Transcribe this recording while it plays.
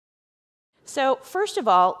So first of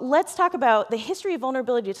all, let's talk about the history of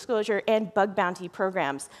vulnerability disclosure and bug bounty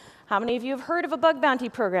programs. How many of you have heard of a bug bounty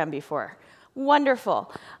program before?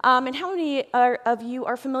 Wonderful. And how many of you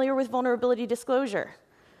are familiar with vulnerability disclosure?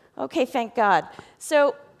 Okay, thank God.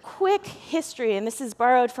 So quick history, and this is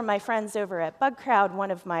borrowed from my friends over at BugCrowd, one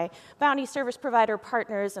of my bounty service provider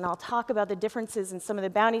partners, and I'll talk about the differences in some of the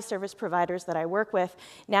bounty service providers that I work with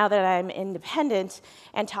now that I'm independent,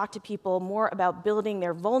 and talk to people more about building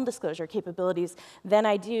their vuln disclosure capabilities than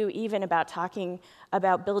I do even about talking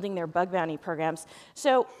about building their bug bounty programs.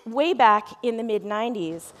 So way back in the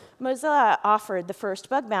mid-90s, Mozilla offered the first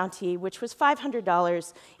bug bounty, which was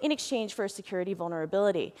 $500 in exchange for a security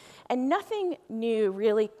vulnerability. And nothing new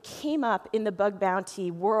really came up in the bug bounty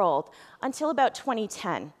world until about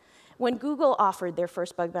 2010, when Google offered their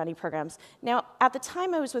first bug bounty programs. Now, at the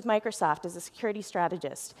time, I was with Microsoft as a security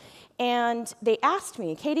strategist, and they asked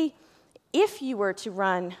me, Katie, if you were to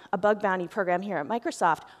run a bug bounty program here at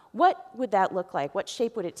Microsoft, what would that look like? What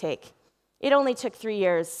shape would it take? It only took 3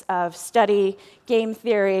 years of study, game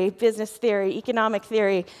theory, business theory, economic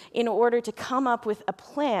theory, in order to come up with a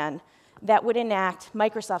plan that would enact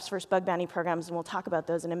Microsoft's first bug bounty programs, and we'll talk about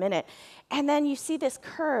those in a minute. And then you see this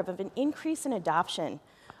curve of an increase in adoption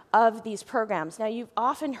of these programs. Now, you've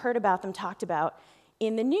often heard about them talked about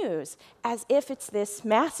in the news as if it's this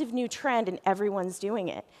massive new trend and everyone's doing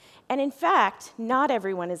it. And in fact, not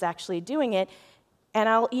everyone is actually doing it. And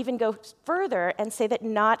I'll even go further and say that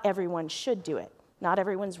not everyone should do it. Not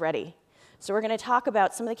everyone's ready. So we're going to talk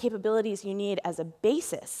about some of the capabilities you need as a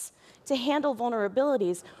basis to handle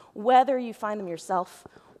vulnerabilities, whether you find them yourself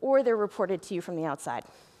or they're reported to you from the outside.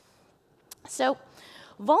 So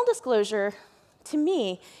vuln disclosure, to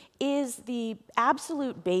me, is the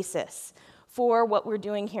absolute basis for what we're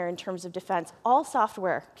doing here in terms of defense. All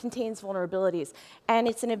software contains vulnerabilities, and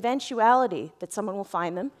it's an eventuality that someone will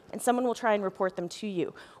find them, and someone will try and report them to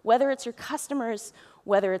you, whether it's your customers,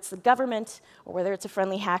 whether it's the government, or whether it's a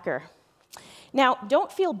friendly hacker. Now, don't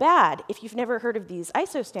feel bad if you've never heard of these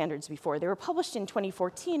ISO standards before. They were published in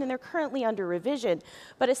 2014, and they're currently under revision.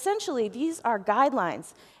 But essentially, these are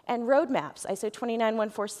guidelines and roadmaps, ISO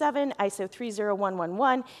 29147, ISO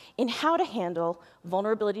 30111, in how to handle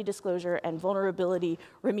vulnerability disclosure and vulnerability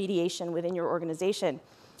remediation within your organization.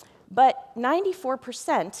 But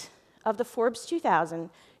 94% of the Forbes 2000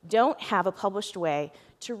 don't have a published way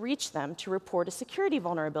to reach them to report a security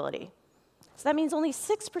vulnerability. So that means only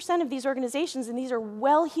 6% of these organizations, and these are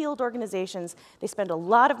well-heeled organizations, they spend a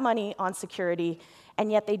lot of money on security,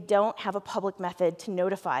 and yet they don't have a public method to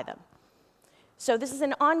notify them. So this is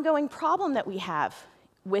an ongoing problem that we have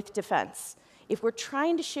with defense. If we're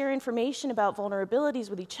trying to share information about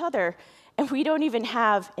vulnerabilities with each other, and we don't even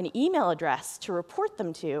have an email address to report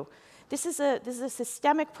them to, this is a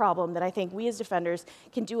systemic problem that I think we as defenders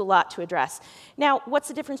can do a lot to address. Now, what's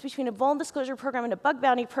the difference between a vuln disclosure program and a bug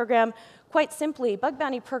bounty program? Quite simply, bug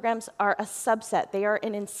bounty programs are a subset. They are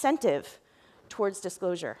an incentive towards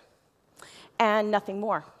disclosure, and nothing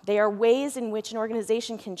more. They are ways in which an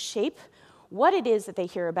organization can shape what it is that they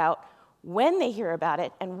hear about, when they hear about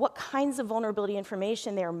it, and what kinds of vulnerability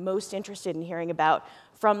information they are most interested in hearing about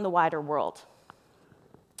from the wider world.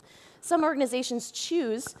 Some organizations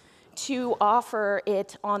choose to offer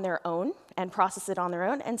it on their own and process it on their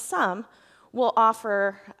own, and some will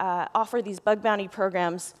offer these bug bounty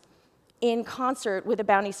programs in concert with a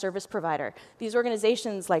bounty service provider. These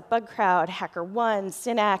organizations like BugCrowd, HackerOne,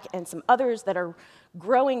 Synac, and some others that are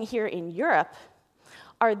growing here in Europe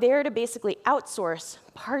are there to basically outsource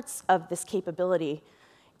parts of this capability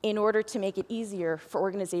in order to make it easier for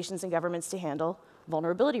organizations and governments to handle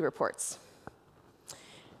vulnerability reports.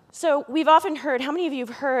 So we've often heard, how many of you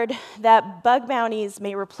have heard that bug bounties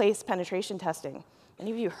may replace penetration testing?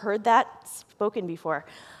 Any of you heard that spoken before?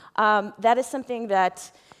 That is something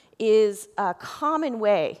that is a common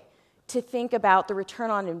way to think about the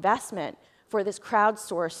return on investment for this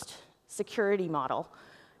crowdsourced security model.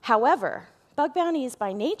 However, bug bounties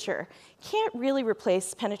by nature can't really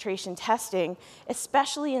replace penetration testing,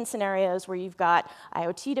 especially in scenarios where you've got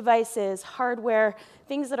IoT devices, hardware,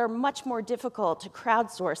 things that are much more difficult to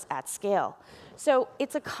crowdsource at scale. So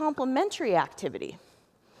it's a complementary activity.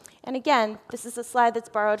 And again, this is a slide that's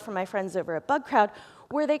borrowed from my friends over at BugCrowd,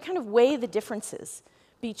 where they kind of weigh the differences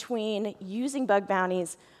between using bug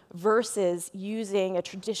bounties versus using a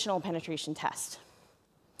traditional penetration test.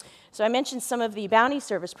 So I mentioned some of the bounty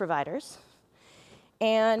service providers.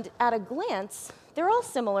 And at a glance, they're all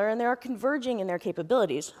similar, and they are converging in their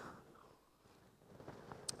capabilities.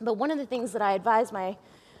 But one of the things that I advise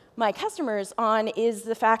my customers on is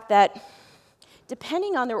the fact that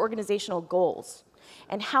depending on their organizational goals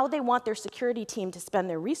and how they want their security team to spend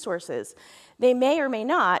their resources, they may or may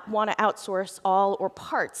not want to outsource all or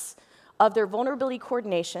parts of their vulnerability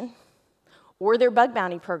coordination or their bug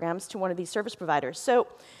bounty programs to one of these service providers. So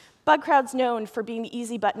BugCrowd's known for being the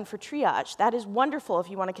easy button for triage. That is wonderful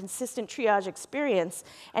if you want a consistent triage experience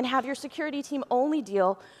and have your security team only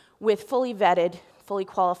deal with fully vetted, fully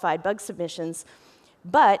qualified bug submissions.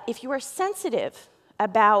 But if you are sensitive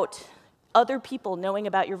about other people knowing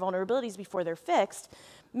about your vulnerabilities before they're fixed,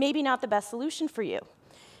 maybe not the best solution for you.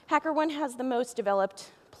 HackerOne has the most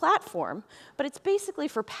developed platform, but it's basically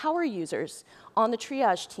for power users on the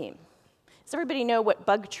triage team. Does everybody know what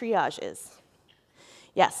bug triage is?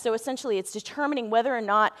 Yes, so essentially it's determining whether or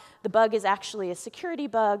not the bug is actually a security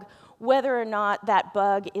bug, whether or not that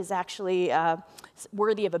bug is actually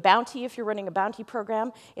worthy of a bounty if you're running a bounty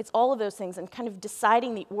program. It's all of those things and kind of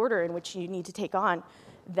deciding the order in which you need to take on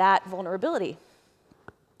that vulnerability.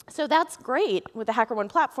 So that's great with the HackerOne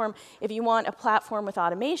platform if you want a platform with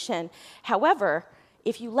automation. However,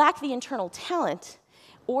 if you lack the internal talent,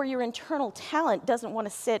 or your internal talent doesn't want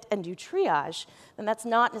to sit and do triage, then that's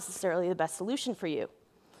not necessarily the best solution for you.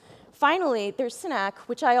 Finally, there's SYNAC,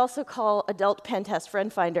 which I also call Adult Pen Test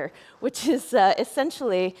Friend Finder, which is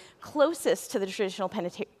essentially closest to the traditional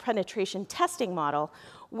penetration testing model,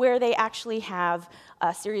 where they actually have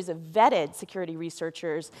a series of vetted security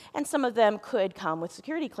researchers, and some of them could come with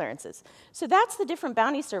security clearances. So that's the different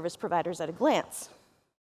bounty service providers at a glance.